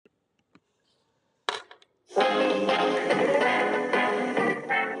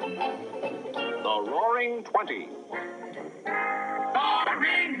Roaring 20.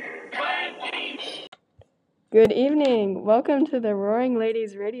 Roaring 20. Good evening. Welcome to the Roaring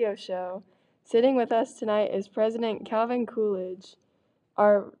Ladies radio show. Sitting with us tonight is President Calvin Coolidge,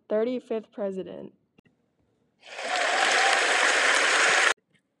 our 35th president.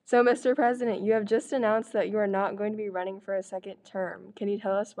 So, Mr. President, you have just announced that you are not going to be running for a second term. Can you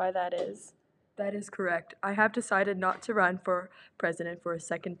tell us why that is? That is correct. I have decided not to run for president for a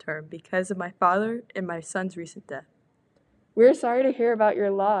second term because of my father and my son's recent death. We're sorry to hear about your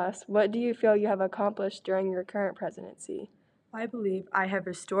loss. What do you feel you have accomplished during your current presidency? I believe I have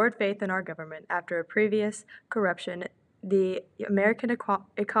restored faith in our government after a previous corruption. The American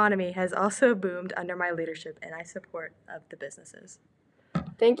economy has also boomed under my leadership, and I support of the businesses.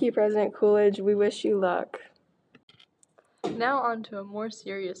 Thank you, President Coolidge. We wish you luck. Now on to a more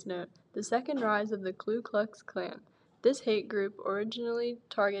serious note, the second rise of the Ku Klux Klan. This hate group originally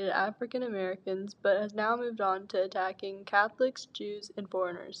targeted African Americans, but has now moved on to attacking Catholics, Jews, and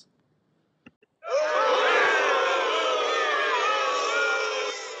foreigners.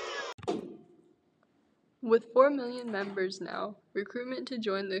 With 4 million members now, recruitment to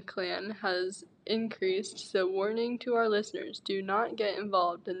join the Klan has increased, so warning to our listeners, do not get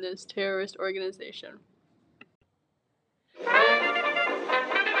involved in this terrorist organization.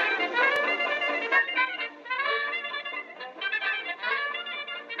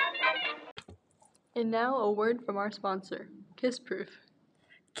 And now a word from our sponsor, Kissproof.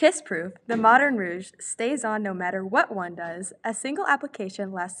 Kissproof, the modern rouge, stays on no matter what one does. A single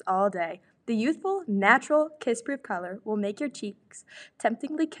application lasts all day. The youthful, natural Kissproof color will make your cheeks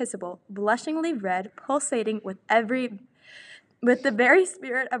temptingly kissable, blushingly red, pulsating with the very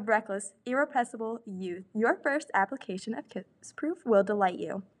spirit of reckless, irrepressible youth. Your first application of Kissproof will delight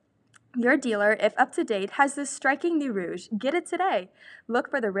you. Your dealer, if up to date, has this striking new rouge. Get it today. Look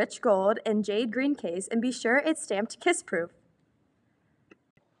for the rich gold and jade green case and be sure it's stamped Kissproof.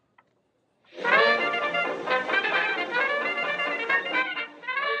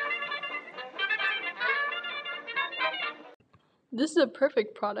 This is a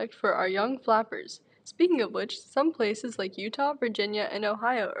perfect product for our young flappers. Speaking of which, some places like Utah, Virginia, and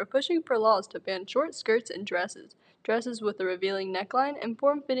Ohio are pushing for laws to ban short skirts and dresses with a revealing neckline, and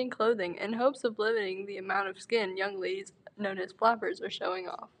form-fitting clothing in hopes of limiting the amount of skin young ladies, known as flappers, are showing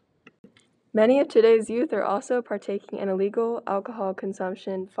off. Many of today's youth are also partaking in illegal alcohol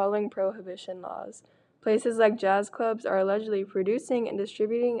consumption following prohibition laws. Places like jazz clubs are allegedly producing and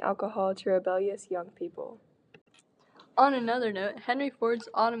distributing alcohol to rebellious young people. On another note, Henry Ford's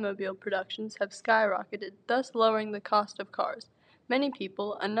automobile productions have skyrocketed, thus lowering the cost of cars. Many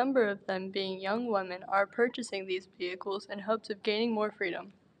people, a number of them being young women, are purchasing these vehicles in hopes of gaining more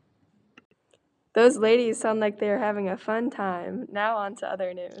freedom. Those ladies sound like they are having a fun time. Now on to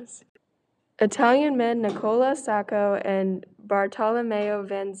other news. Italian men Nicola Sacco and Bartolomeo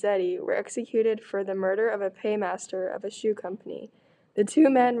Vanzetti were executed for the murder of a paymaster of a shoe company. The two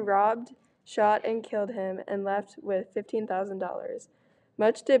men robbed, shot, and killed him and left with $15,000.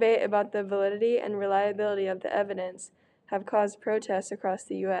 Much debate about the validity and reliability of the evidence have caused protests across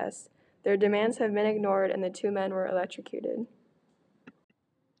the U.S. Their demands have been ignored and the two men were electrocuted.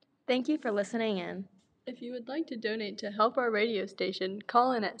 Thank you for listening in. If you would like to donate to help our radio station,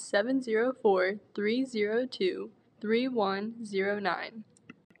 call in at 704-302-3109.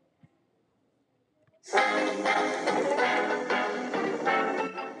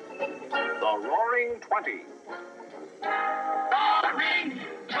 The Roaring 20. Roaring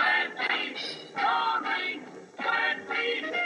 20. Roaring 20.